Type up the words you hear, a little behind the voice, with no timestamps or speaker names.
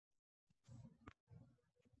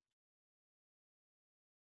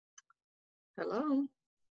Hello.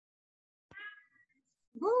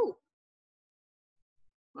 Whoa.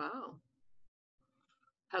 Wow.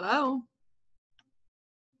 Hello.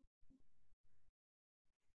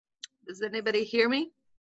 Does anybody hear me?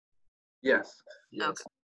 Yes. Okay.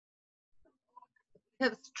 We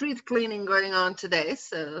have street cleaning going on today,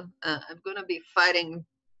 so I'm going to be fighting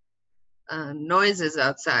noises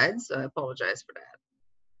outside, so I apologize for that.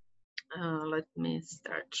 Let me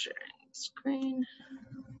start sharing the screen.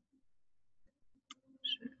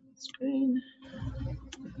 Share the screen.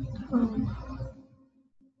 All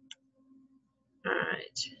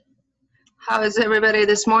right. How is everybody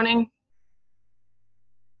this morning?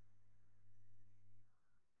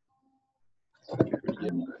 I'm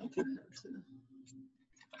going to have to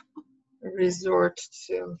resort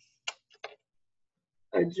to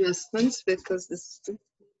adjustments because this is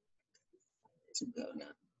to go now.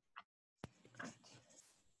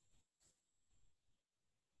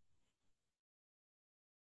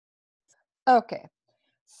 Okay,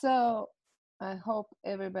 so I hope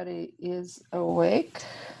everybody is awake.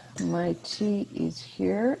 My tea is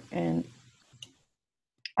here and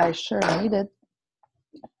I sure need it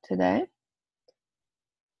today.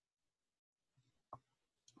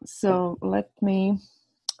 So let me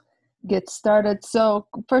get started. So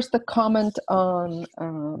first a comment on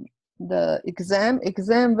the exam.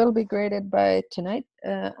 Exam will be graded by tonight.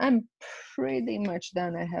 I'm pretty much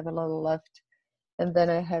done. I have a little left and then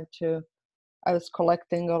I was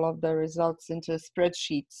collecting all of the results into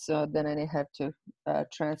spreadsheets, so then I have to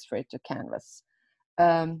transfer it to Canvas.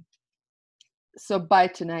 So by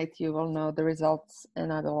tonight you will know the results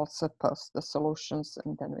and I will also post the solutions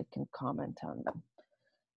and then we can comment on them.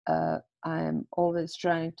 I'm always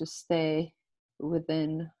trying to stay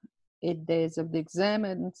within 8 days of the exam,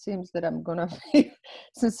 and it seems that I'm gonna be,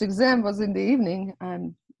 since the exam was in the evening,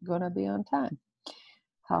 I'm gonna be on time.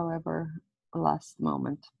 However, last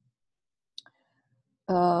moment.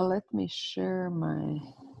 Let me share my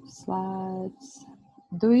slides.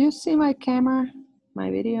 Do you see my camera,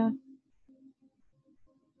 my video?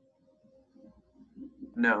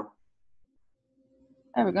 No.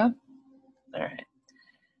 There we go. All right.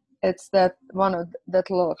 It's that one of that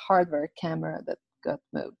little hardware camera that got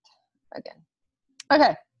moved again.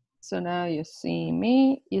 Okay. So now you see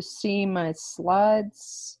me, you see my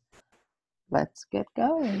slides. Let's get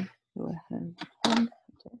going.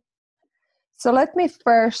 So let me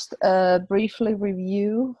first briefly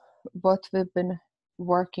review what we've been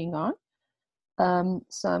working on.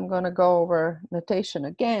 So I'm going to go over notation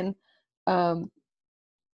again.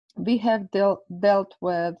 We have dealt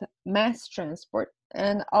with mass transport,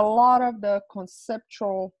 and a lot of the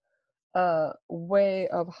conceptual way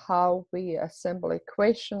of how we assemble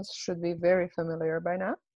equations should be very familiar by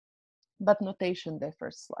now, but notation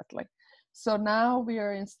differs slightly. So now we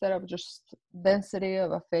are, instead of just density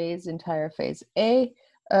of a phase, entire phase A,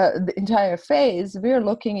 the entire phase, we're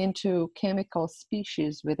looking into chemical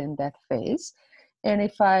species within that phase. And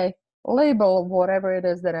if I label whatever it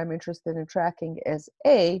is that I'm interested in tracking as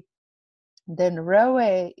A, then rho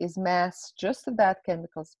A is mass just of that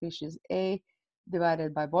chemical species A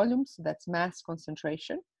divided by volume, so that's mass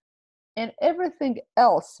concentration. And everything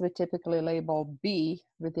else we typically label B,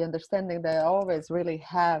 with the understanding that I always really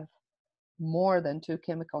have more than 2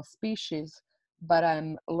 chemical species, but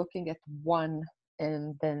I'm looking at one,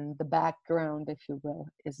 and then the background, if you will,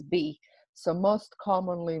 is B. So most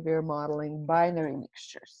commonly we're modeling binary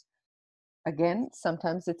mixtures. Again,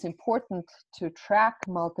 sometimes it's important to track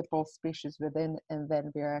multiple species within, and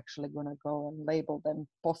then we're actually going to go and label them,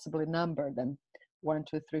 possibly number them 1,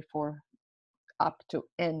 2, 3, 4, up to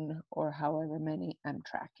N, or however many I'm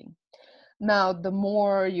tracking. Now, the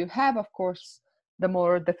more you have, of course, the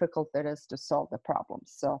more difficult it is to solve the problem.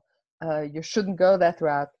 So you shouldn't go that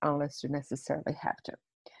route unless you necessarily have to.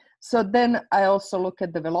 So then I also look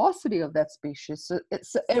at the velocity of that species.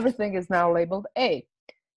 So everything is now labeled A.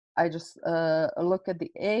 I just look at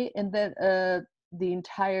the A, and then the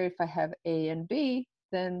entire, if I have A and B,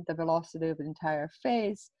 then the velocity of the entire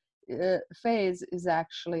phase is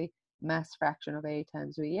actually mass fraction of A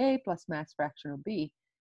times VA plus mass fraction of B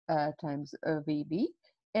times VB.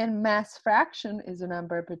 And mass fraction is a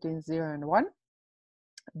number between 0 and 1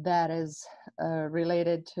 that is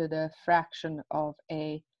related to the fraction of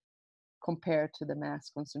A compared to the mass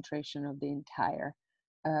concentration of the entire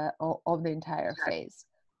phase.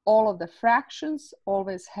 All of the fractions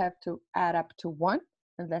always have to add up to 1,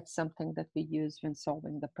 and that's something that we use when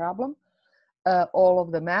solving the problem. All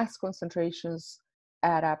of the mass concentrations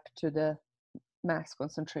add up to the mass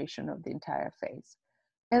concentration of the entire phase.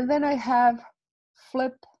 And then I have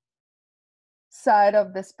flip side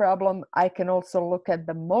of this problem, I can also look at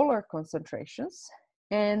the molar concentrations,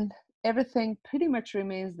 and everything pretty much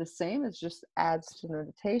remains the same. It just adds to the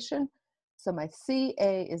notation. So my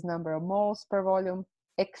Ca is number of moles per volume.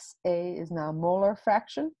 Xa is now molar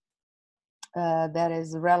fraction. That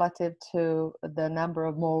is relative to the number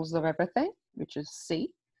of moles of everything, which is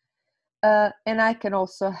C. And I can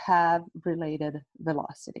also have related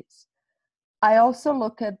velocities. I also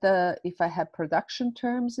look at if I have production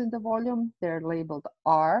terms in the volume, they're labeled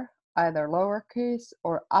R, either lowercase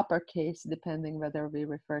or uppercase, depending whether we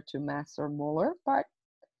refer to mass or molar part.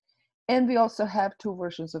 And we also have two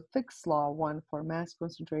versions of Fick's law, one for mass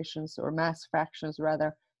concentrations or mass fractions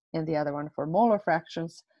rather, and the other one for molar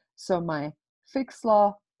fractions. So my Fick's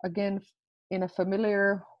law, again, in a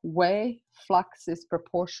familiar way, flux is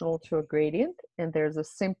proportional to a gradient, and there's a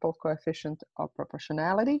simple coefficient of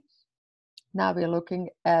proportionality. Now we're looking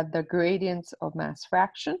at the gradients of mass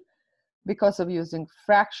fraction. Because of using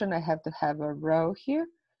fraction, I have to have a row here.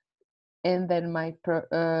 And then my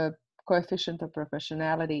coefficient of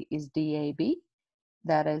proportionality is DAB.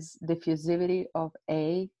 That is diffusivity of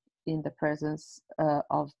A in the presence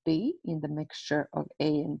of B, in the mixture of A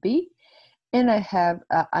and B. And I have,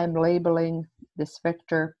 I'm labeling this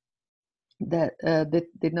vector that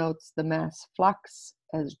denotes the mass flux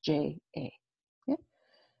as JA. Yeah?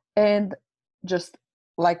 And just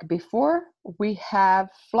like before, we have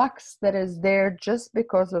flux that is there just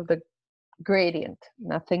because of the gradient,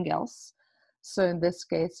 nothing else. So in this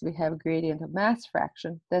case, we have gradient of mass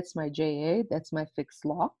fraction. That's my JA, that's my Fick's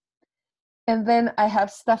law. And then I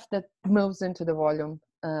have stuff that moves into the volume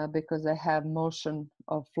because I have motion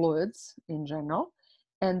of fluids in general.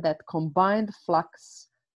 And that combined flux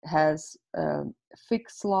has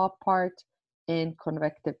Fick's law part and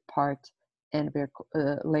convective part, and we're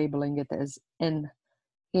labeling it as N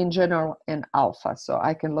in general and alpha. So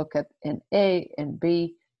I can look at NA and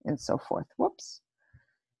B and so forth. Whoops.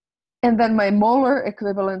 And then my molar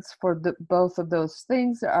equivalents for both of those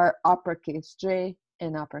things are uppercase J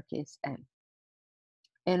and uppercase N.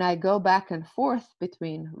 And I go back and forth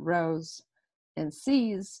between rows and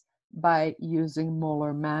C's by using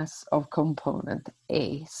molar mass of component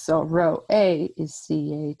A. So row A is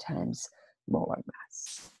Ca times molar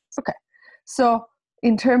mass. Okay, so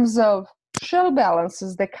in terms of shell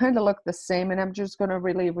balances, they kind of look the same, and I'm just going to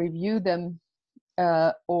really review them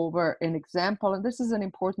over an example. And this is an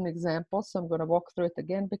important example, so I'm going to walk through it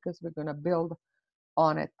again because we're going to build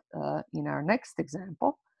on it in our next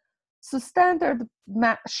example. So standard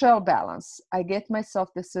shell balance, I get myself,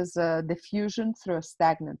 this is a diffusion through a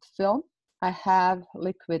stagnant film. I have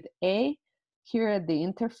liquid A here at the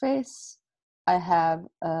interface. I have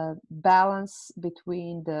a balance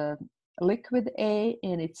between the liquid A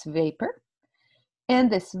and its vapor. And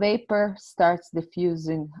this vapor starts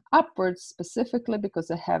diffusing upwards specifically because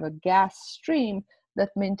I have a gas stream that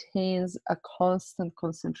maintains a constant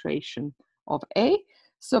concentration of A.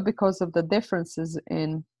 So because of the differences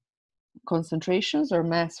in concentrations or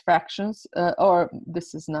mass fractions, or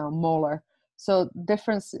this is now molar. So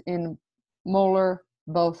difference in molar,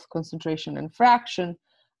 both concentration and fraction,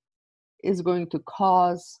 is going to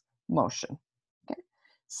cause motion. Okay,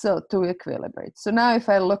 so to equilibrate. So now if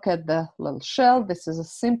I look at the little shell, this is a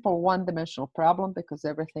simple one-dimensional problem because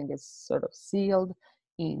everything is sort of sealed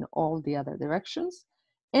in all the other directions.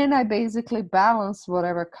 And I basically balance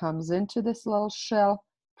whatever comes into this little shell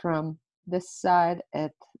from this side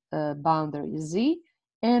at boundary Z,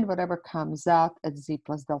 and whatever comes out at Z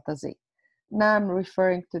plus delta Z. Now I'm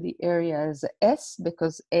referring to the area as S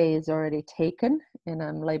because A is already taken, and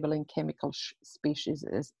I'm labeling chemical species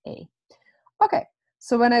as A. Okay,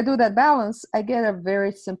 so when I do that balance, I get a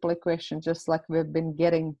very simple equation, just like we've been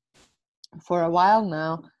getting for a while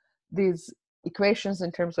now. These equations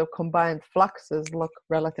in terms of combined fluxes look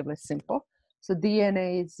relatively simple. So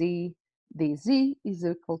dNA Z dZ is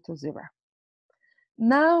equal to 0.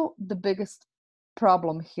 Now the biggest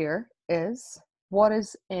problem here is, what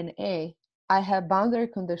is NA? I have boundary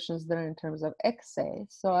conditions that are in terms of XA,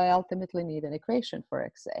 so I ultimately need an equation for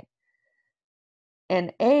XA.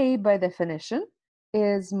 NA, by definition,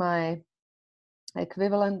 is my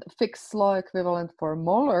equivalent, Fick's law equivalent for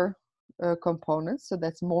molar components, so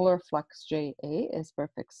that's molar flux JA as per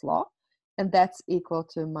Fick's law, and that's equal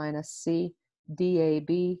to minus C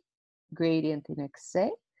DAB gradient in XA,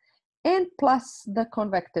 and plus the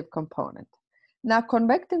convective component. Now,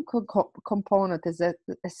 convective component is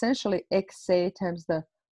essentially XA times the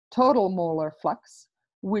total molar flux,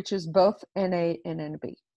 which is both NA and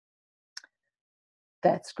NB.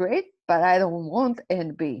 That's great, but I don't want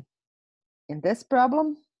NB. In this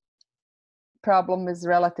problem is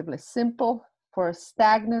relatively simple. for a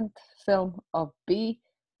stagnant film of B,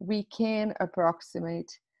 we can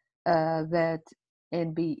approximate that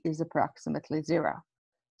NB is approximately 0.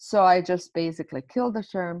 So I just basically kill the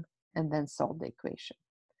term and then solve the equation.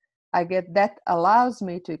 I get that allows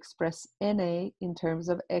me to express NA in terms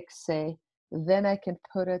of XA. Then I can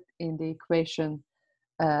put it in the equation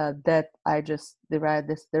that I just derived,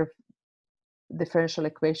 this differential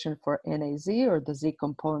equation for NAZ, or the Z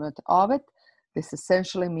component of it. This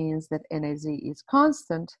essentially means that NAZ is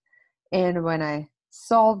constant. And when I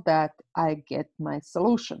solve that, I get my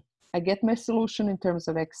solution. I get my solution in terms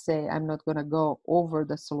of XA. I'm not going to go over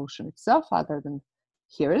the solution itself, other than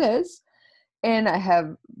here it is. And I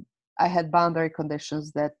had boundary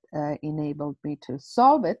conditions that enabled me to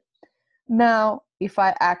solve it. Now, if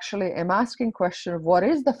I actually am asking question, what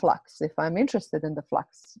is the flux? If I'm interested in the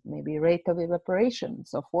flux, maybe rate of evaporation and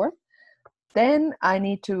so forth, then I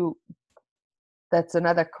need to, that's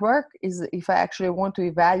another quirk, is if I actually want to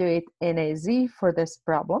evaluate NAZ for this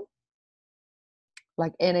problem,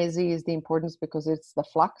 like NAZ is the importance because it's the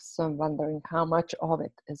flux, so I'm wondering how much of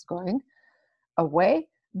it is going away,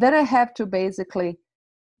 then I have to basically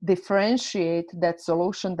differentiate that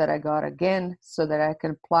solution that I got again so that I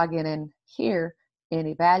can plug it in here and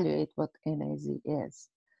evaluate what NAZ is.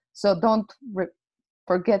 So don't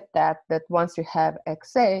forget that once you have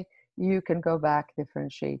XA, you can go back,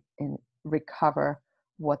 differentiate, and recover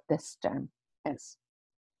what this term is.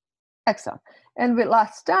 Excellent. And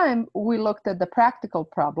last time, we looked at the practical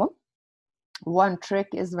problem. One trick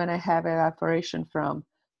is when I have evaporation from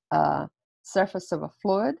surface of a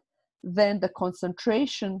fluid, then the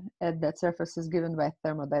concentration at that surface is given by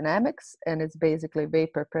thermodynamics, and it's basically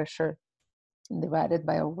vapor pressure divided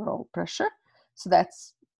by overall pressure. So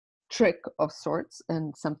that's trick of sorts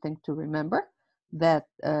and something to remember, that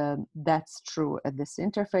that's true at this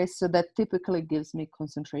interface. So that typically gives me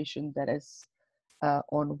concentration that is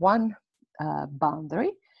on one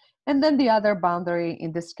boundary. And then the other boundary,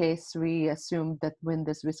 in this case, we assume that wind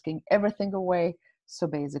is whisking everything away. So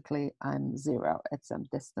basically, I'm 0 at some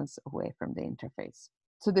distance away from the interface.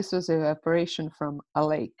 So this was evaporation from a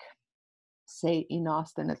lake, say in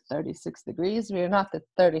Austin at 36 degrees. We are not at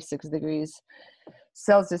 36 degrees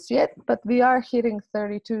Celsius yet, but we are hitting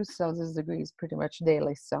 32 Celsius degrees pretty much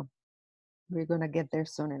daily. So we're going to get there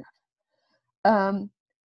soon enough.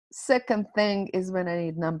 Second thing is when I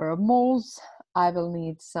need number of moles, I will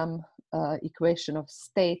need some equation of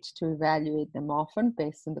state to evaluate them often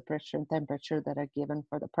based on the pressure and temperature that are given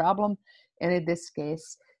for the problem. And in this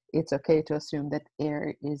case, it's okay to assume that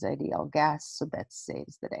air is ideal gas, so that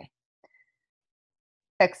saves the day.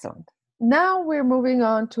 Excellent. Now we're moving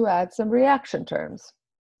on to add some reaction terms.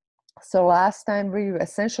 So last time we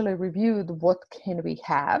essentially reviewed what can we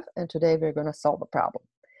have, and today we're going to solve a problem.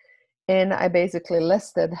 And I basically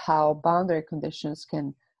listed how boundary conditions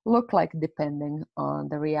can look like depending on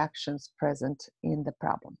the reactions present in the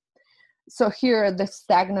problem. So here, the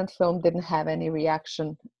stagnant film didn't have any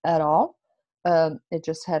reaction at all. It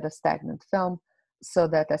just had a stagnant film, so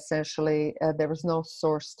that essentially there was no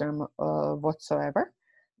source term whatsoever,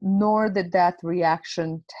 nor did that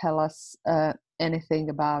reaction tell us anything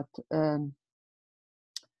about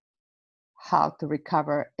how to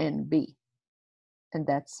recover NB. And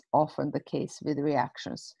that's often the case with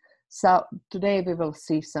reactions. So today we will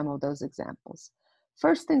see some of those examples.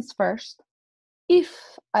 First things first, if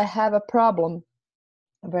I have a problem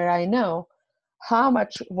where I know how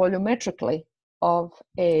much volumetrically of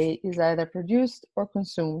A is either produced or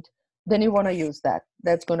consumed, then you want to use that.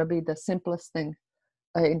 That's going to be the simplest thing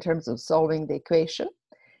in terms of solving the equation.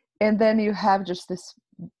 And then you have just this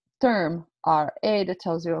term RA that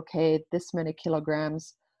tells you, okay, this many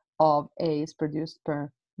kilograms of A is produced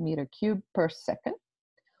per meter cubed per second.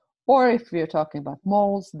 Or if we're talking about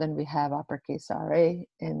moles, then we have uppercase RA,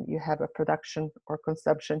 and you have a production or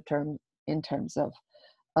consumption term in terms of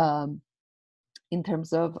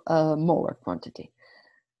molar quantity.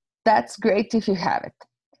 That's great if you have it.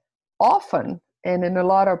 Often, and in a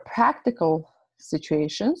lot of practical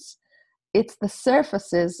situations, it's the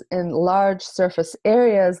surfaces in large surface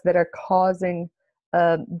areas that are causing,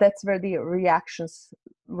 that's where the reactions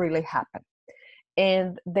really happen.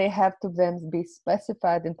 And they have to then be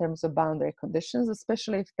specified in terms of boundary conditions,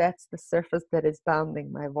 especially if that's the surface that is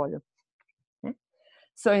bounding my volume. Okay?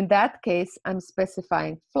 So in that case, I'm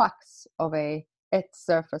specifying flux of A at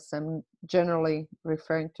surface. I'm generally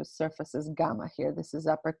referring to surface as gamma here. This is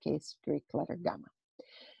uppercase Greek letter gamma.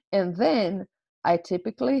 And then I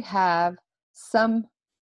typically have some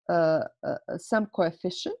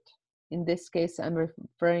coefficient. In this case, I'm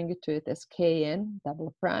referring to it as Kn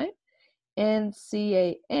double prime, and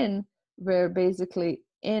CAN, where basically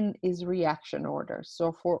N is reaction order.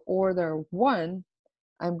 So for order 1,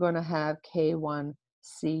 I'm going to have K1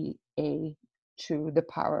 Ca to the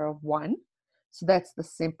power of 1. So that's the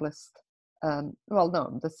simplest. Well,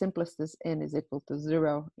 no, the simplest is N is equal to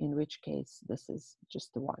 0, in which case this is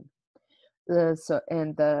just the 1.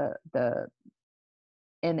 And the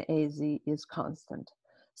NAZ is constant.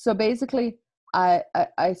 So basically, I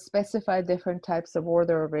specify different types of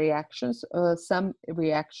order of reactions. Some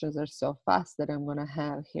reactions are so fast that I'm going to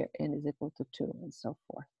have here N is equal to 2 and so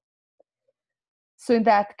forth. So in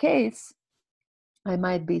that case, I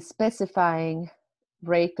might be specifying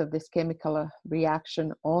rate of this chemical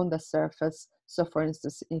reaction on the surface. So for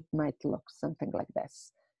instance, it might look something like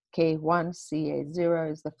this.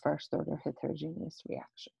 K1Ca0 is the first order heterogeneous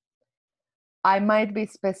reaction. I might be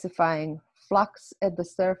specifying flux at the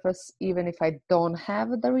surface even if I don't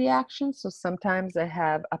have the reaction. So sometimes I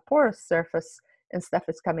have a porous surface and stuff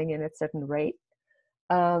is coming in at a certain rate.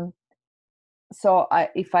 So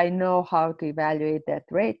if I know how to evaluate that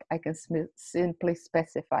rate, I can simply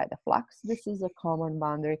specify the flux. This is a common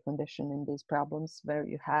boundary condition in these problems where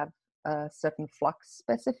you have a certain flux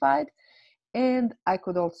specified. And I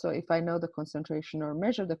could also, if I know the concentration or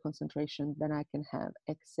measure the concentration, then I can have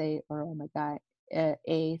XA or omega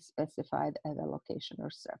A specified at a location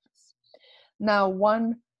or surface. Now,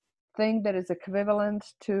 one thing that is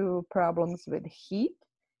equivalent to problems with heat,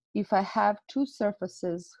 if I have two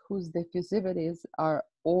surfaces whose diffusivities are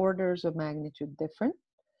orders of magnitude different,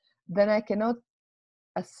 then I cannot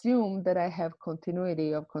assume that I have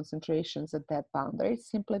continuity of concentrations at that boundary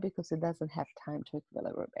simply because it doesn't have time to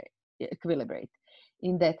equilibrate.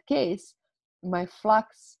 In that case, my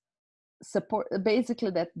flux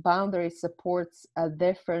basically that boundary supports a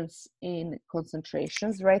difference in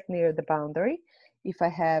concentrations right near the boundary. If I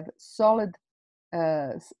have solid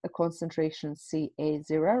concentration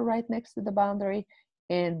Ca0 right next to the boundary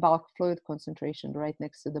and bulk fluid concentration right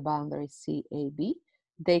next to the boundary Cab,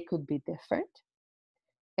 they could be different.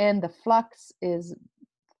 And the flux is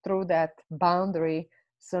through that boundary.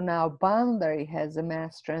 So now boundary has a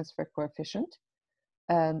mass transfer coefficient.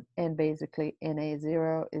 And basically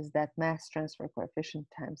Na0 is that mass transfer coefficient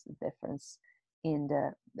times the difference in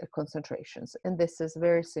the concentrations. And this is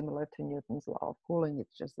very similar to Newton's law of cooling. It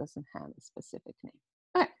just doesn't have a specific name.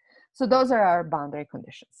 All right, so those are our boundary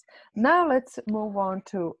conditions. Now let's move on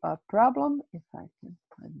to a problem, if I can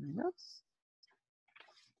find my notes.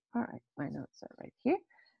 All right, my notes are right here.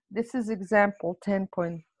 This is example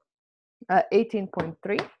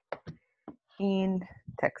 18.3 in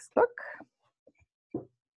textbook.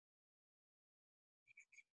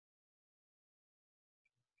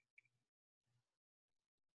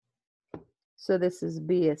 So this is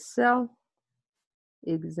BSL,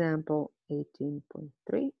 example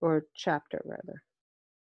 18.3, or chapter rather.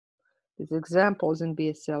 These examples in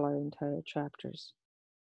BSL are entire chapters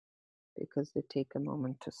because they take a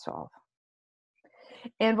moment to solve.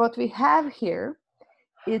 And what we have here,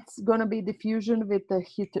 it's going to be diffusion with the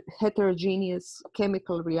heterogeneous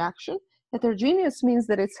chemical reaction. Heterogeneous means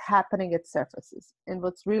that it's happening at surfaces. And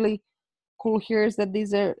what's really cool here is that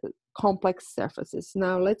these are complex surfaces.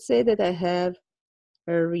 Now let's say that I have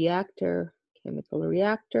a reactor, chemical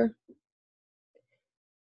reactor,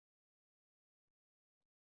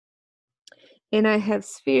 and I have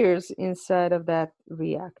spheres inside of that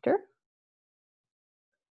reactor.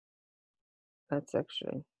 That's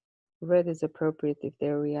actually, red is appropriate if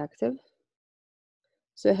they're reactive.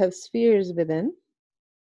 So I have spheres within,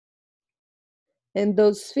 and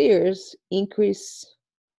those spheres increase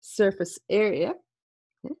surface area.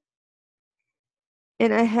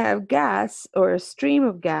 And I have gas, or a stream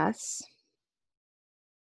of gas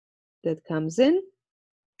that comes in.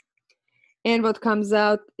 And what comes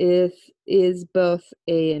out is both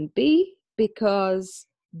A and B, because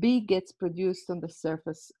B gets produced on the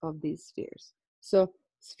surface of these spheres. So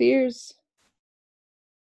spheres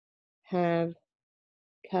have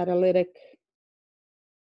catalytic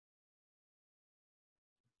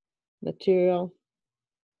material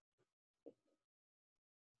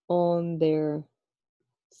on their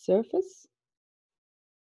surface.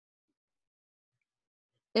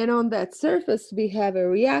 And on that surface, we have a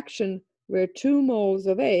reaction where 2 moles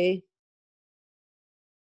of A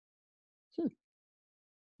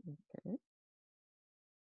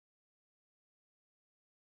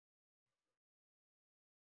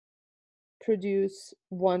produce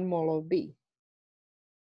 1 mole of B.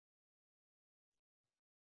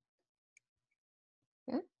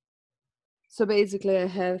 Okay? So basically, I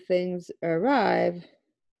have things arrive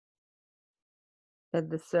at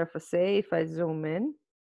the surface A. If I zoom in,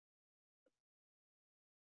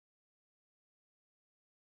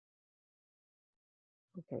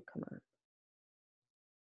 Okay, come on.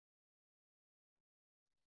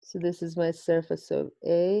 So this is my surface of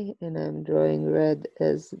A, and I'm drawing red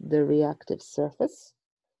as the reactive surface.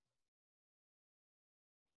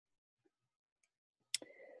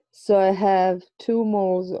 So I have 2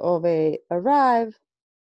 moles of A arrive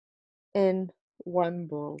and 1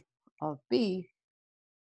 mole of B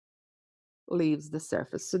leaves the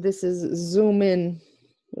surface. So this is zoom in,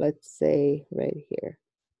 let's say right here,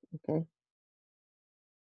 okay?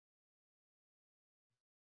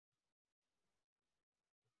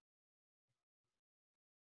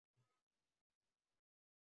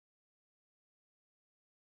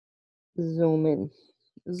 Zoom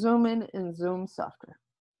in and zoom software.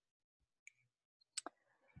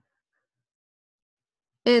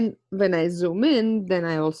 And when I zoom in, then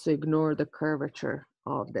I also ignore the curvature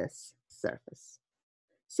of this surface.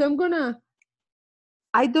 So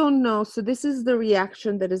I don't know, so this is the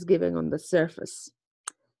reaction that is given on the surface.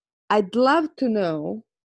 I'd love to know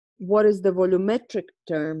what is the volumetric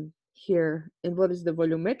term here and what is the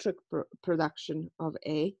volumetric production of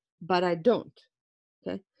A, but I don't,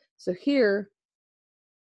 okay? So here,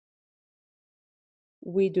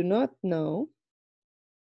 we do not know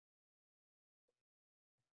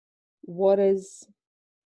what is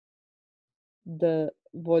the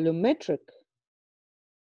volumetric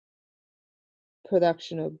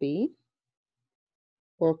production of B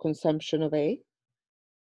or consumption of A,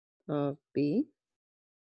 of B,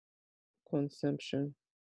 consumption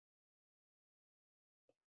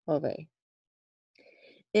of A.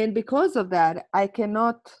 And because of that, I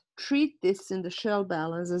cannot treat this in the shell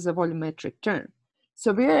balance as a volumetric term.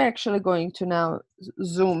 So we're actually going to now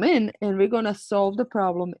zoom in and we're going to solve the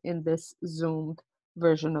problem in this zoomed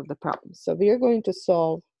version of the problem. So we are going to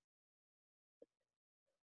solve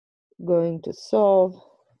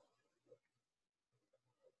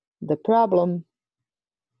the problem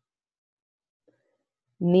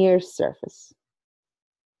near surface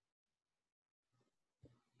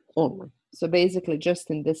only. So basically just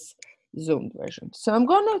in this zoomed version. So I'm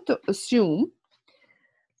going to assume,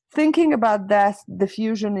 thinking about that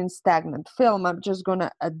diffusion in stagnant film, I'm just going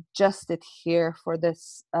to adjust it here for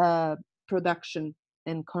this production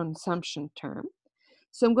and consumption term.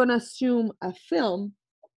 So I'm going to assume a film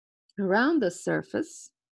around the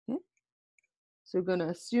surface. Okay? So we're going to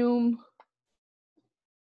assume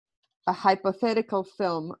a hypothetical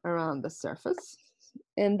film around the surface.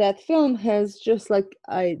 And that film has, just like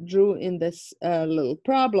I drew in this little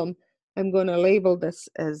problem, I'm going to label this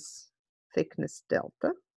as thickness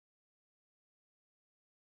delta.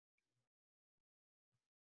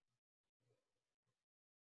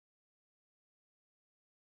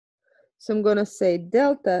 So I'm going to say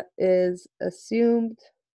delta is assumed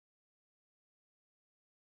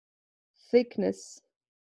thickness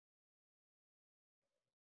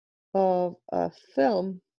of a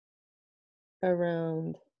film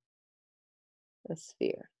around a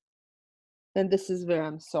sphere. And this is where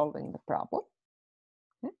I'm solving the problem.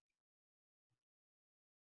 Okay.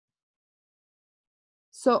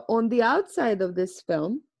 So on the outside of this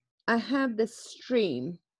film, I have this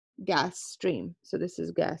stream, gas stream. So this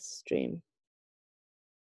is gas stream.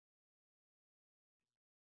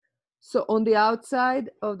 So on the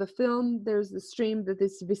outside of the film, there's the stream that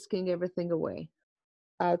is whisking everything away.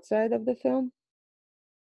 Outside of the film,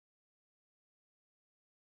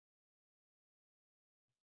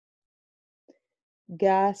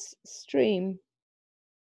 gas stream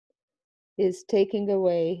is taking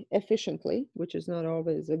away efficiently, which is not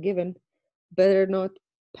always a given. Better not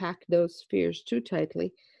pack those spheres too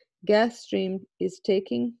tightly. Gas stream is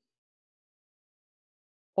taking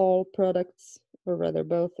all products, or rather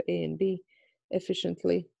both A and B,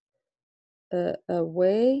 efficiently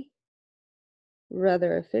away,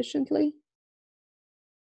 rather efficiently.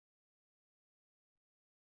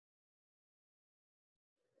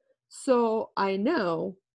 So I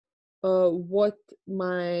know what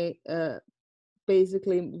my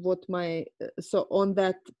basically what my so on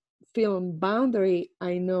that film boundary,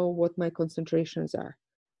 I know what my concentrations are.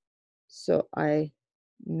 So I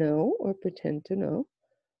know, or pretend to know,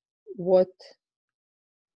 what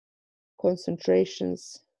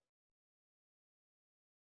concentrations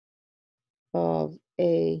of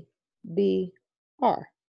A, B are.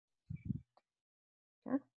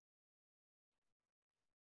 Okay.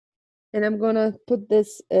 And I'm gonna put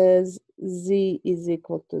this as Z is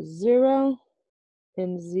equal to 0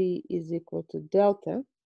 and Z is equal to delta.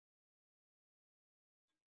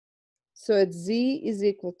 So at Z is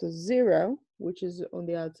equal to 0, which is on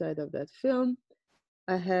the outside of that film,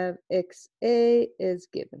 I have XA is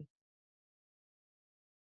given.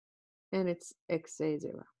 And it's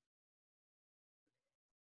XA0.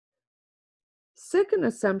 second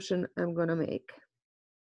assumption I'm going to make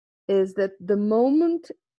is that the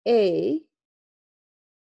moment A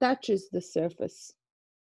touches the surface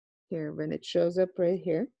here, when it shows up right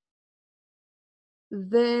here,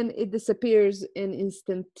 then it disappears and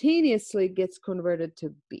instantaneously gets converted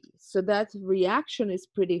to B. So that reaction is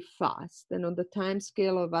pretty fast. And on the time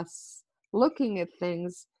scale of us looking at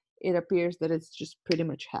things, it appears that it's just pretty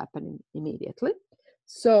much happening immediately.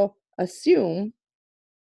 So assume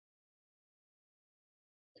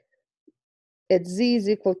at Z is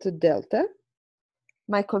equal to delta,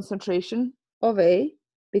 my concentration of A,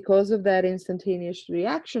 because of that instantaneous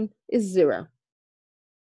reaction, is 0.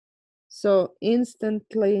 So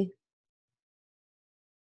instantly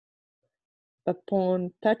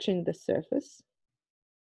upon touching the surface,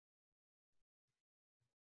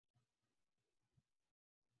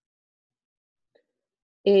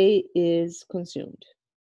 A is consumed.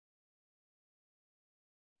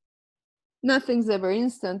 Nothing's ever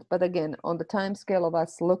instant, but again, on the time scale of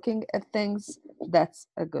us looking at things, that's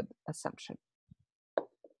a good assumption.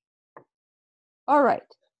 All right,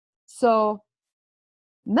 so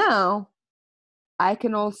now I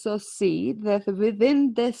can also see that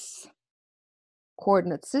within this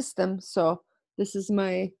coordinate system, so this is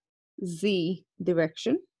my Z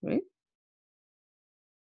direction, right?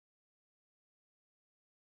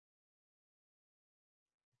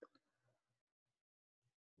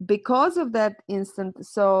 Because of that instant,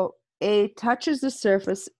 so A touches the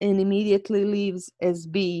surface and immediately leaves as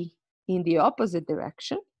B in the opposite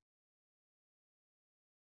direction.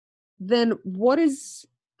 Then what is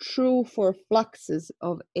true for fluxes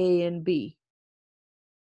of A and B?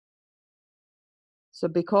 So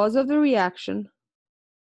because of the reaction,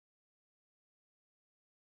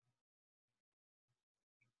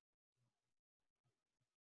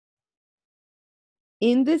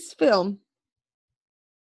 in this film,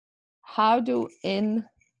 how do N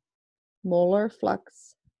molar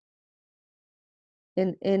flux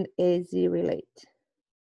and NAZ relate?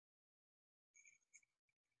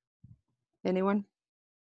 Anyone?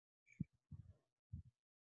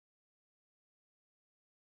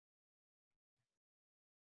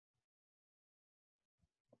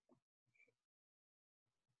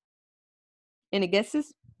 Any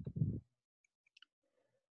guesses?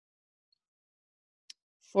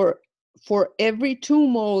 For every 2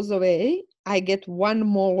 moles of A, I get 1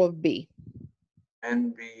 mole of B.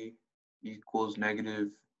 NB equals negative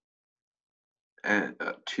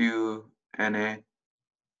 2 Na.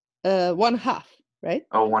 1/2, right?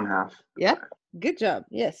 Oh, 1/2. Yeah, good job.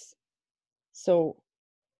 Yes. So,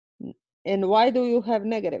 and why do you have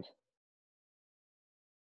negative?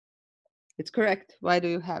 It's correct. Why do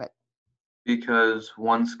you have it? Because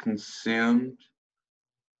one's consumed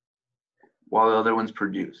while the other one's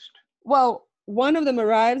produced. Well, one of them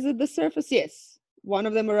arrives at the surface, yes. One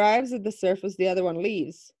of them arrives at the surface, the other one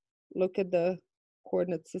leaves. Look at the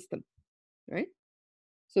coordinate system, right?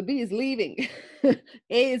 So B is leaving,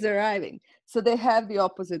 A is arriving. So they have the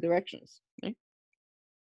opposite directions, right?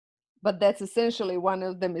 But that's essentially one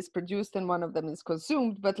of them is produced and one of them is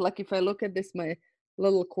consumed. But like if I look at this, my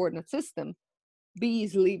little coordinate system, B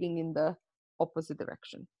is leaving in the opposite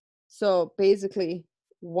direction. So basically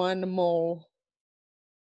 1 mole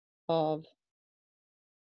of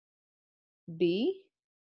B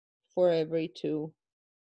for every 2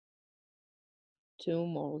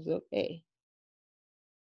 moles of A.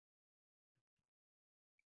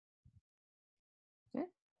 Okay.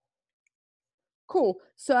 Cool.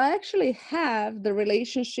 So I actually have the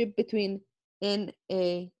relationship between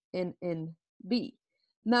NA and NB.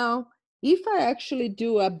 Now, if I actually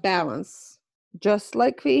do a balance, just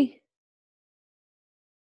like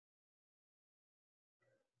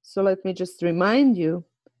so let me just remind you,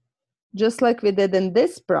 just like we did in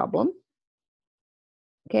this problem,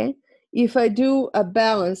 okay? If I do a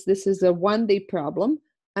balance, this is a 1D problem.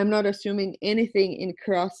 I'm not assuming anything in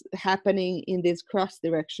happening in these cross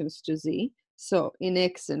directions to Z. So in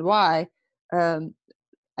X and Y,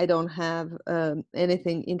 I don't have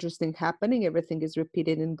anything interesting happening. Everything is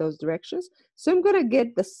repeated in those directions. So I'm gonna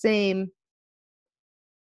get the same,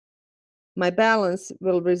 my balance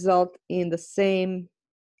will result in the same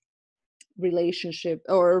relationship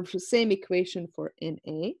or same equation for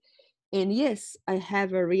NA. And yes, I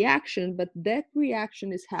have a reaction, but that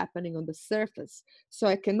reaction is happening on the surface. So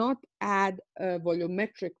I cannot add a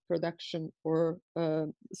volumetric production or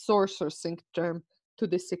source or sink term to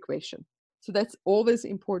this equation. So that's always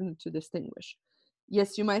important to distinguish.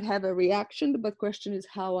 Yes, you might have a reaction, but the question is,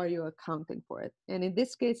 how are you accounting for it? And in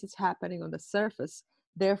this case, it's happening on the surface.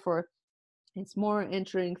 Therefore, it's more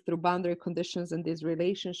entering through boundary conditions and these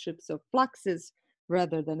relationships of fluxes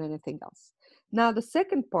rather than anything else. Now, the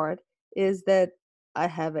second part is that I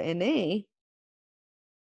have Na,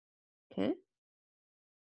 okay?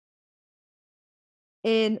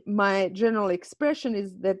 And my general expression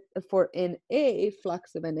is that for Na,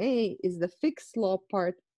 flux of Na is the fixed law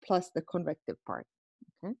part plus the convective part,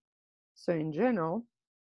 okay? So in general,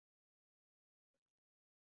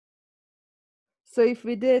 so if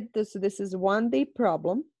we did this, this is 1D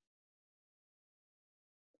problem.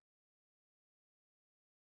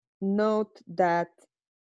 Note that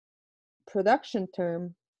production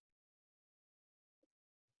term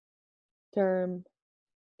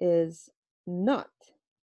is not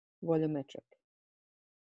volumetric.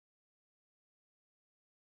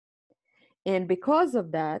 And because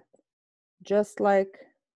of that, just like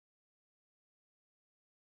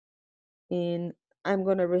in, I'm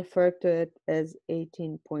going to refer to it as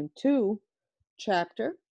 18.2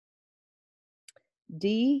 chapter,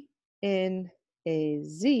 d n a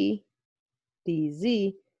z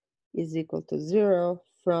dz is equal to 0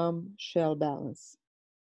 from shell balance.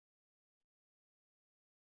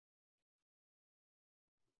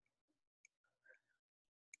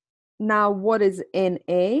 Now, what is Na?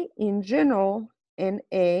 In general, Na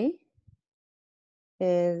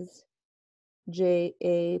is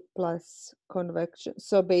Ja plus convection.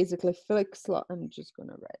 So basically, Fick's law, I'm just going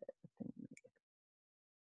to write it.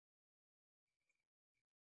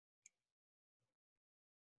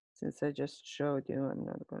 Since I just showed you, I'm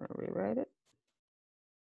not going to rewrite it.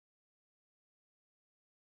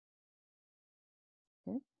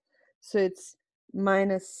 Okay. So it's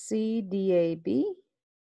minus C dAB,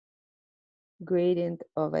 gradient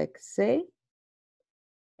of XA,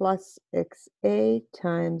 plus XA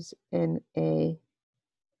times NA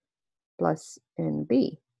plus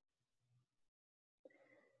NB.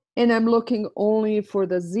 And I'm looking only for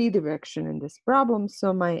the Z direction in this problem.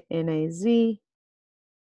 So my NAZ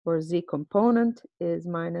or Z component is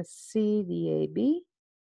minus C dAB,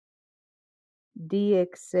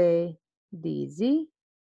 dXA dZ,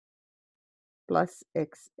 plus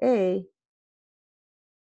XA,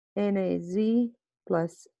 NAZ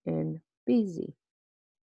plus NBZ.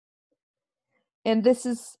 And this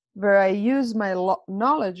is where I use my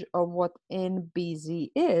knowledge of what NBZ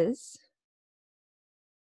is.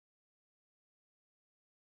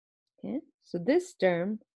 Okay, so this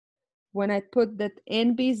term, when I put that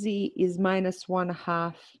NBZ is minus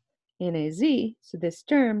 1/2 NAZ, so this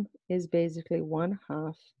term is basically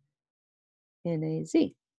 1/2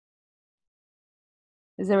 NAZ.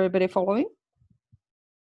 Is everybody following?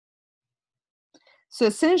 So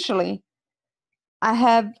essentially, I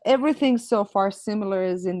have everything so far similar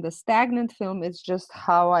as in the stagnant film. It's just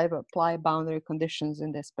how I apply boundary conditions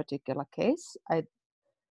in this particular case. I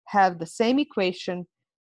have the same equation.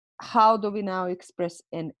 How do we now express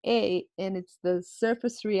Na? And it's the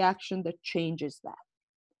surface reaction that changes that.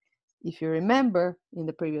 If you remember, in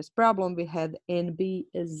the previous problem, we had Nb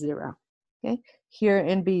is 0. Okay, here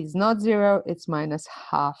Nb is not 0, it's minus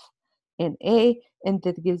 1/2 Na, and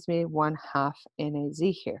that gives me 1/2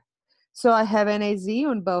 NaZ here. So I have NaZ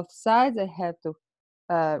on both sides. I have to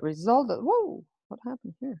resolve it. Whoa, what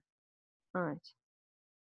happened here? All right.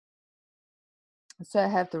 So I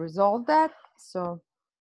have to resolve that. So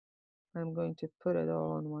I'm going to put it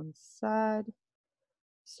all on one side.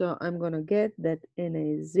 So I'm going to get that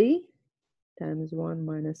NaZ times 1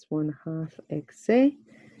 minus 1/2 XA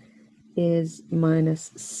is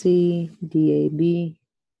minus C dAB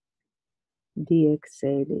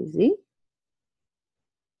dXA dZ.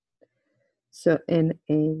 So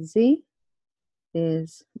NaZ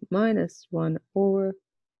is minus 1 over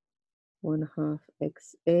 1/2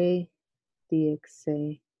 XA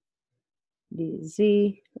dXA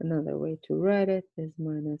dZ. Another way to write it is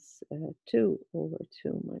minus 2 over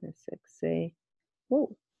 2 minus XA.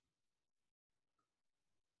 Whoa.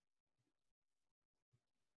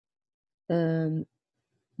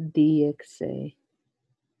 dXA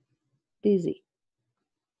dZ.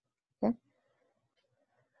 Okay.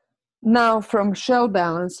 Now, from shell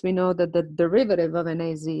balance, we know that the derivative of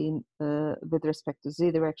NaZ with respect to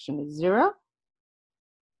Z direction is 0.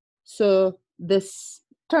 So this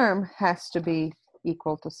term has to be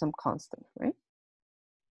equal to some constant, right?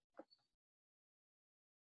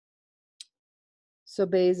 So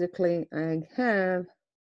basically, I have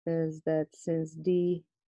is that since d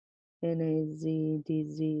NaZ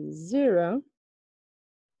dZ is 0,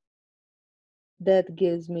 that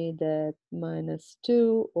gives me that minus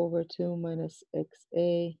 2 over 2 minus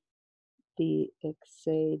XA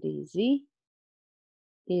dXA dZ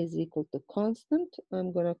is equal to constant.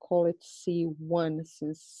 I'm going to call it C1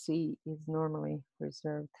 since C is normally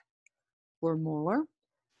reserved for molar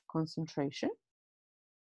concentration.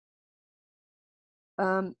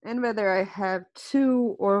 And whether I have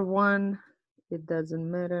 2 or 1, it doesn't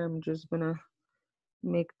matter. I'm just gonna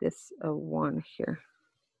make this a 1 here.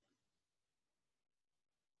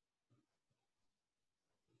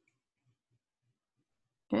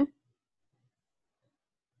 Okay.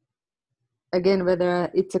 Again, whether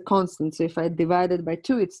it's a constant. So if I divide it by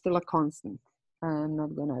 2, it's still a constant. I'm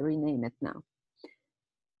not gonna rename it now.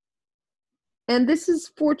 And this is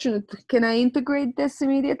fortunate. Can I integrate this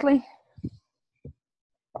immediately?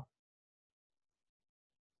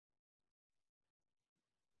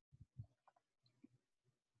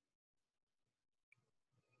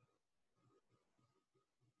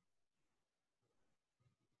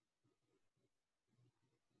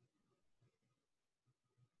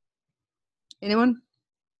 Anyone?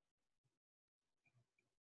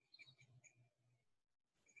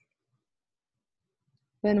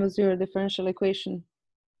 When was your differential equation?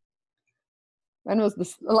 When was the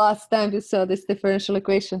last time you saw this differential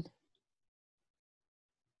equation?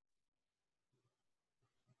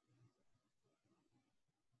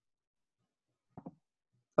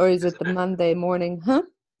 Or is it the Monday morning? Huh?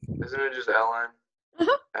 Isn't it just ln?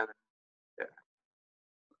 Uh-huh. And yeah.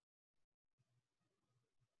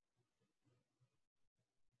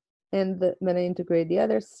 And when I integrate the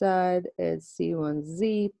other side, it's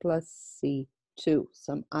C1z plus C2,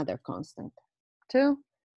 some other constant, 2.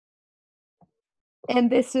 And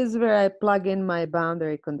this is where I plug in my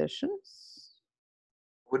boundary conditions.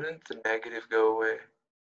 Wouldn't the negative go away?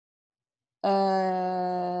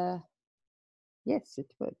 Yes,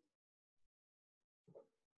 it would.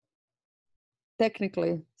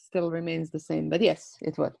 Technically, still remains the same, but yes,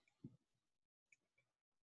 it would.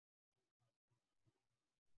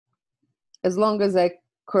 As long as I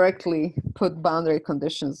correctly put boundary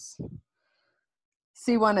conditions.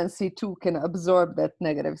 C1 and C2 can absorb that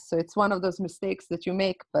negative. So it's one of those mistakes that you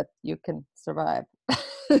make, but you can survive.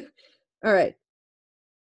 All right.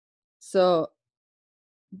 So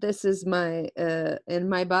this is my, in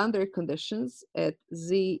my boundary conditions at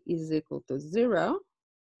z is equal to 0,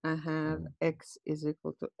 I have x is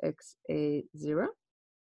equal to xa0.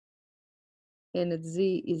 And at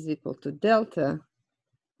z is equal to delta,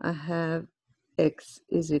 I have x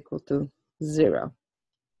is equal to 0.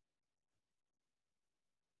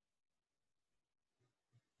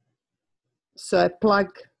 So I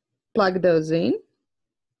plug those in.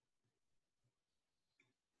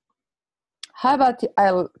 How about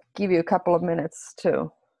I'll give you a couple of minutes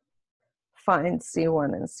to find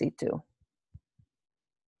C1 and C2.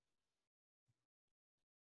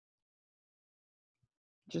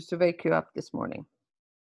 Just to wake you up this morning.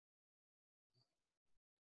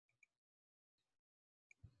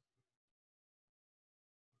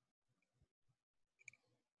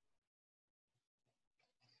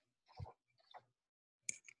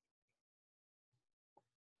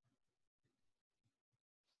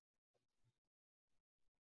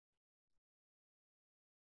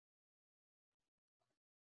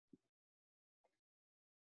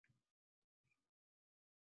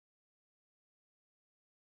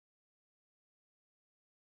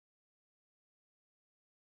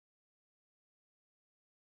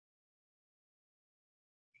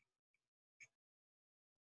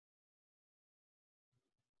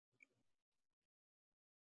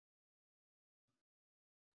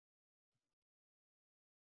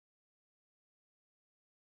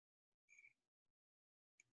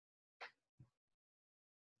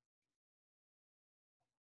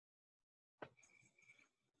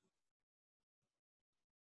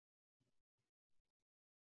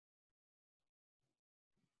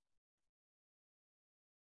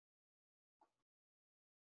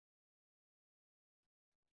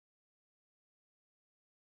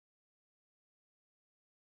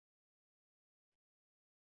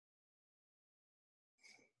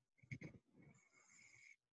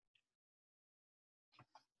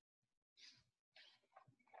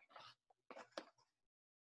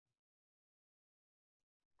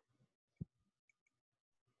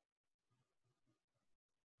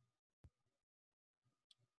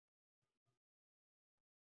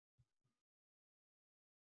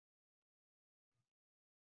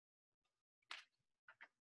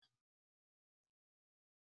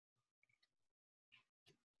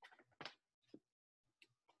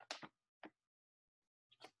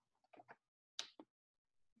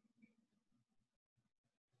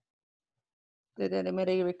 Did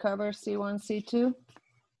anybody recover C1, C2?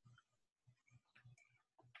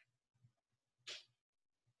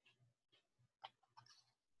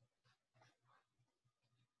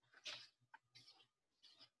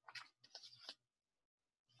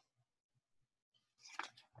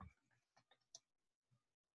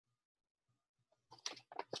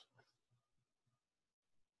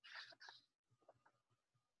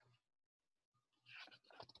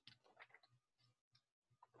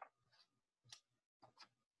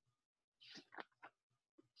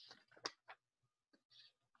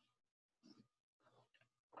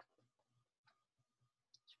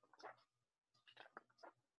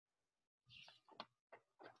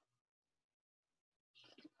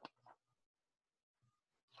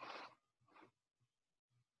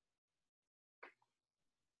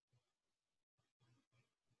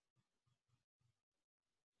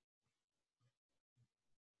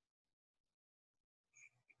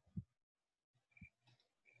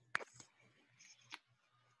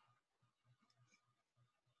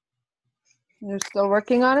 You're still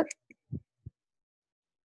working on it?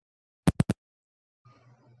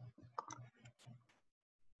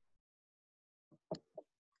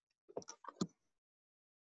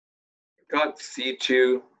 Got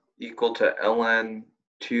C2 equal to ln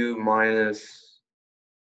 2 minus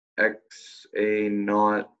xa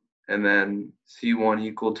naught, and then C1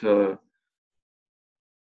 equal to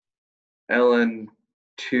ln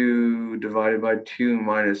 2 divided by 2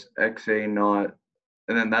 minus xa naught,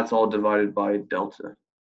 and then that's all divided by delta.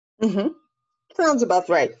 Sounds about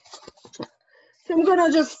right. So I'm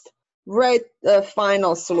gonna just write the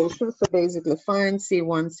final solution. So basically find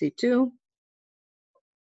C1, C2.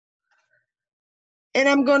 And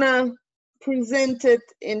I'm gonna present it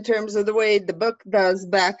in terms of the way the book does,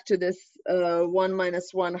 back to this 1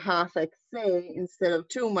 minus 1 half xa instead of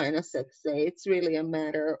 2 minus xa. It's really a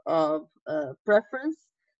matter of preference.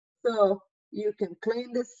 So you can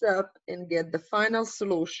clean this up and get the final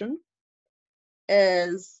solution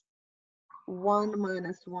as 1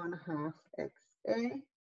 minus 1 half xa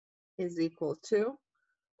is equal to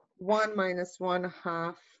 1 minus 1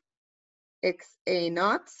 half xa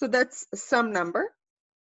naught. So that's some number.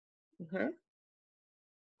 Okay.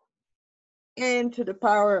 And to the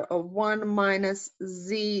power of 1 minus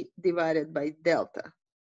z divided by delta.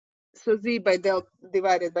 So z by delta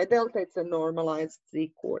divided by delta, it's a normalized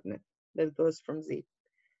z coordinate that goes from z,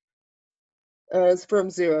 from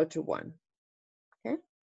 0 to 1. Okay.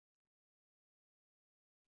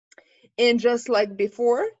 And just like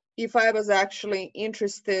before, if I was actually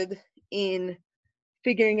interested in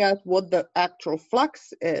figuring out what the actual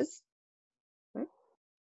flux is,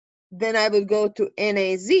 then I would go to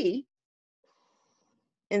NAZ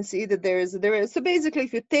and see that there is. So basically,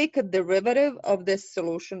 if you take a derivative of this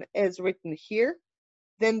solution as written here,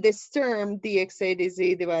 then this term dxa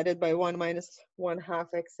dz divided by 1 minus 1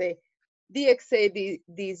 half xa dxa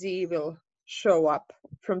dz will show up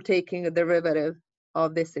from taking a derivative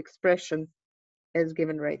of this expression as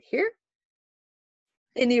given right here.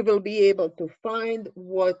 And you will be able to find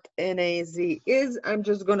what NAZ is. I'm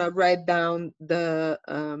just going to write down the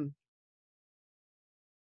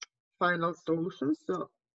final solution. So,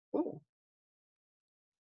 oh,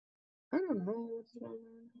 I don't know what's going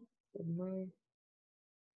on.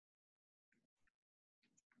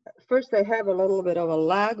 First, I have a little bit of a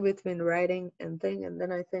lag between writing and thing, and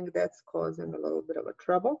then I think that's causing a little bit of a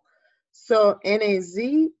trouble. So NAZ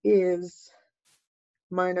is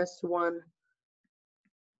minus 1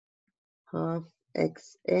 half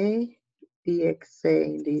xa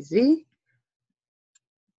dxa dz,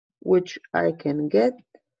 which I can get.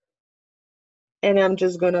 And I'm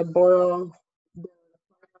just going to borrow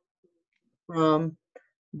from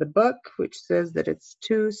the book, which says that it's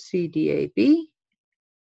 2 CDAB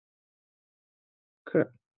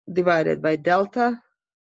divided by delta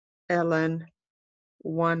ln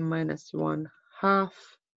 1 minus 1 half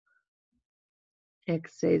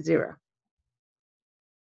xa0.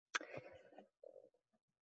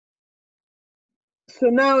 So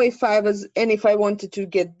now if I wanted to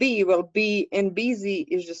get B, well, B and BZ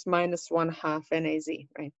is just minus 1 half NAZ,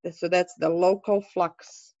 right? So that's the local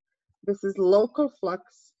flux. This is local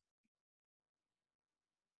flux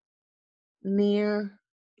near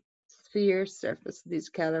sphere surface, these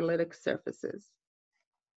catalytic surfaces.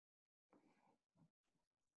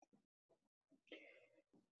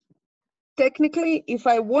 Technically, if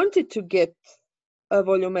I wanted to get a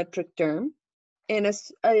volumetric term, and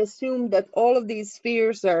I assume that all of these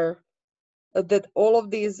spheres are, that all of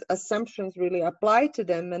these assumptions really apply to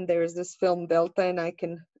them, and there is this film delta, and I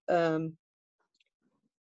can, so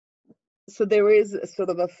there is a sort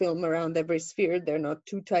of a film around every sphere. They're not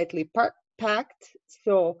too tightly packed,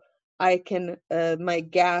 so I can, my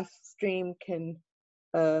gas stream can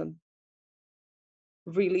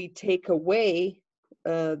really take away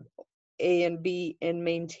A and B and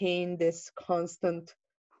maintain this constant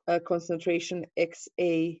concentration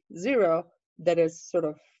xa0 that is sort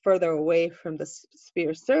of further away from the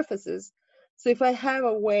sphere surfaces. So if I have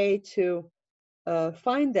a way to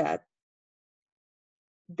find that,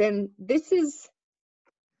 then this is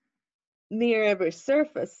near every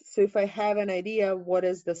surface. So if I have an idea what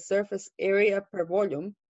is the surface area per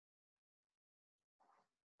volume,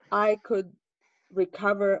 I could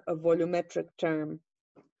recover a volumetric term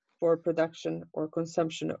for production or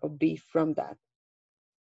consumption of B from that.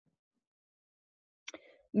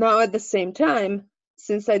 Now, at the same time,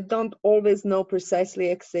 since I don't always know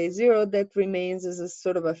precisely xa0, that remains as a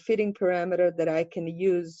sort of a fitting parameter that I can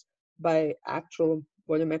use by actual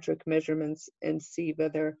volumetric measurements and see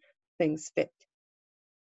whether things fit.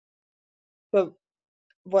 So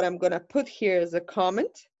what I'm going to put here as a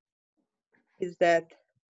comment is that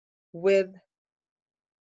with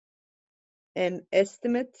an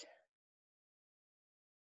estimate.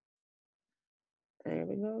 There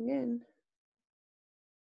we go again.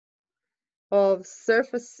 Of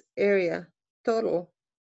surface area, total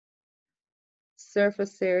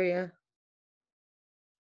surface area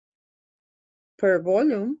per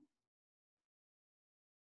volume.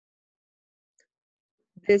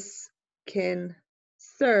 This can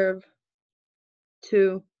serve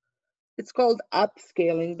to, it's called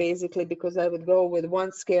upscaling basically, because I would go with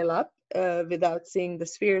one scale up without seeing the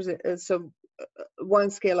spheres. So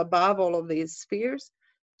one scale above all of these spheres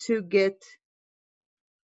to get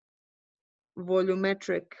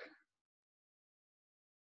volumetric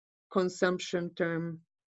consumption term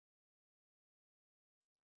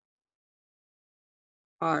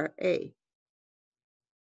RA.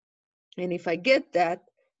 And if I get that,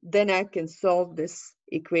 then I can solve this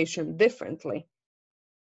equation differently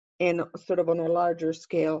and sort of on a larger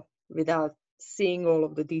scale without seeing all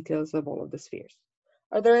of the details of all of the spheres.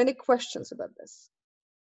 Are there any questions about this?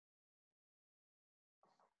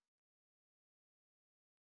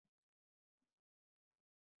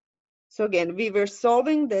 So again, we were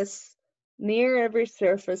solving this near every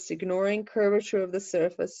surface, ignoring curvature of the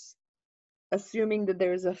surface, assuming that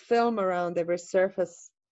there is a film around every surface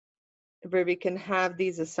where we can have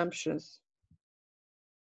these assumptions.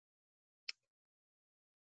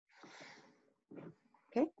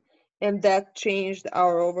 Okay, and that changed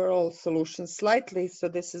our overall solution slightly. So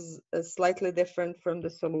this is slightly different from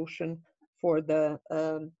the solution for the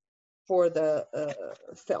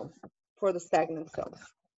film, for the stagnant film.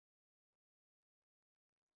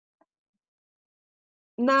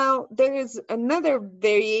 Now there is another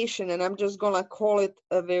variation, and I'm just gonna call it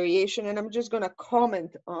a variation, and I'm just gonna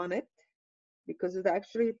comment on it because it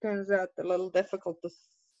actually turns out a little difficult to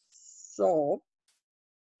solve.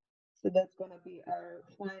 So that's gonna be our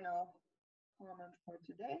final comment for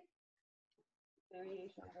today.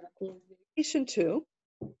 Variation, I'm gonna call variation 2.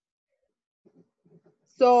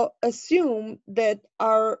 So assume that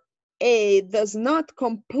our A does not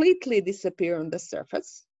completely disappear on the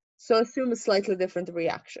surface. So assume a slightly different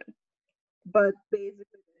reaction. But basically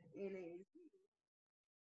the NA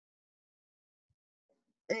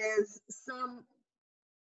is some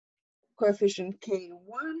coefficient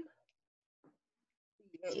K1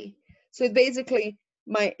 CA. So basically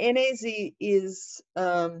my NAZ is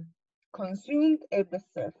consumed at the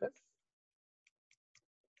surface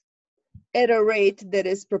at a rate that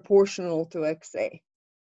is proportional to XA.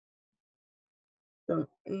 So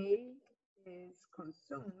A is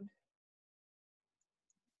consumed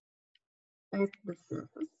at the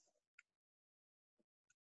surface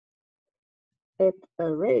at a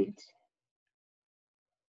rate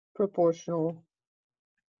proportional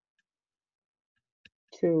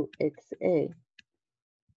to XA,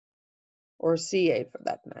 or CA for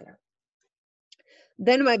that matter.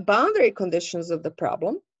 Then my boundary conditions of the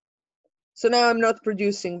problem. So now I'm not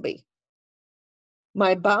producing B.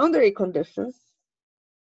 My boundary conditions,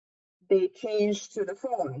 they change to the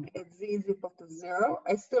following. At Z is equal to 0,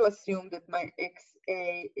 I still assume that my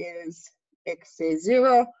XA is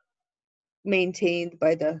XA0, maintained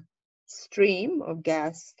by the stream of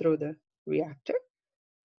gas through the reactor.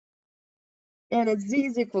 And at Z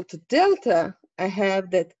is equal to delta, I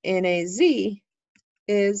have that NAZ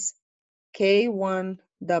is K1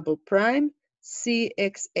 double prime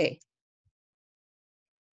CXA.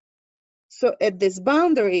 So at this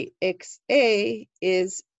boundary, XA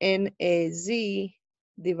is NAZ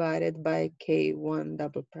divided by K1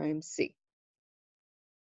 double prime C.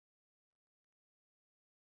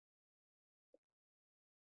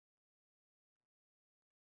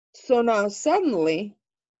 So now suddenly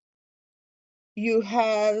you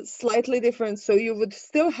have slightly different, so you would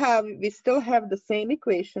still have, we still have the same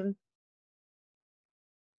equation.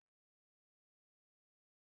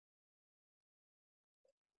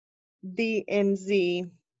 DNZ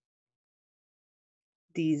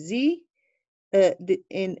DZ, the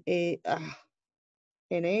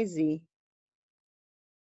NAZ,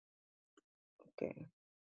 okay.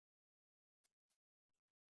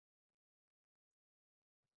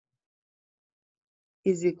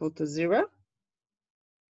 Is equal to 0.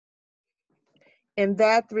 And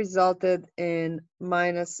that resulted in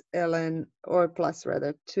minus ln, or plus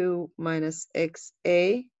rather, 2 minus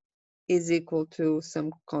XA is equal to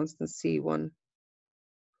some constant C1,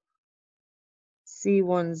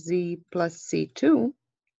 C1Z plus C2.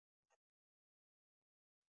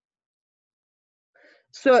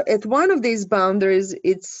 So at one of these boundaries,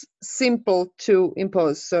 it's simple to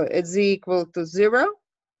impose. So at Z equal to 0,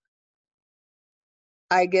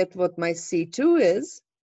 I get what my C2 is,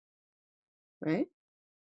 right?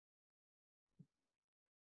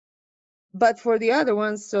 But for the other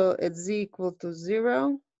ones, so it's z equal to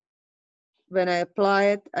 0. When I apply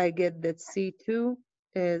it, I get that C2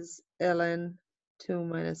 is ln 2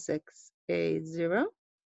 minus xa0.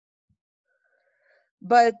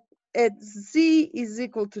 But at z is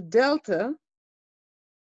equal to delta,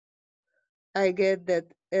 I get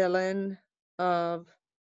that ln of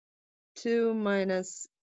 2 minus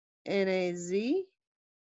NAZ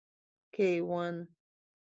K1C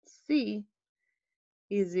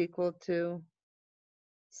is equal to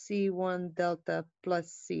C1 delta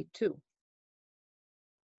plus C2.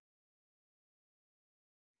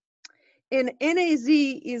 And NAZ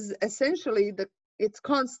is essentially it's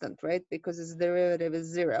constant, right? Because its derivative is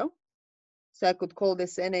 0. So I could call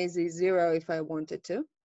this NAZ 0 if I wanted to.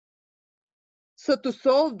 So to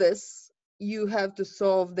solve this, you have to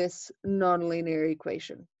solve this nonlinear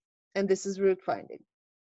equation. And this is root finding.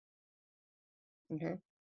 Okay.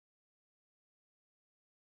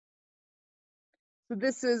 So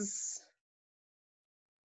this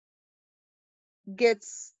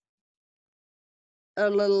gets a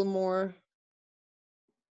little more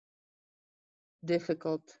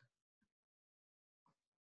difficult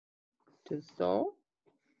to solve.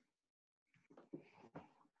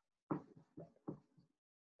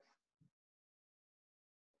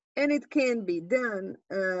 And it can be done,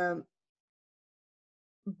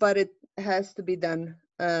 but it has to be done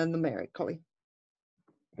numerically.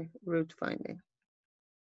 Okay. Root finding.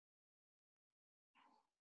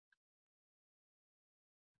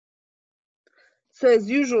 So as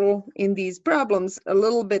usual in these problems, a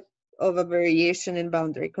little bit of a variation in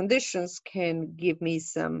boundary conditions can give me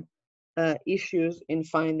some issues in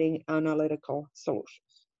finding analytical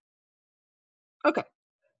solutions. Okay,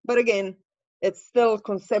 but again, it's still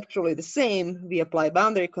conceptually the same. We apply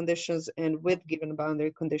boundary conditions, and with given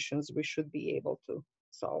boundary conditions, we should be able to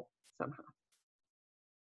solve somehow.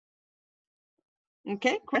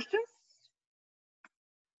 Okay, questions?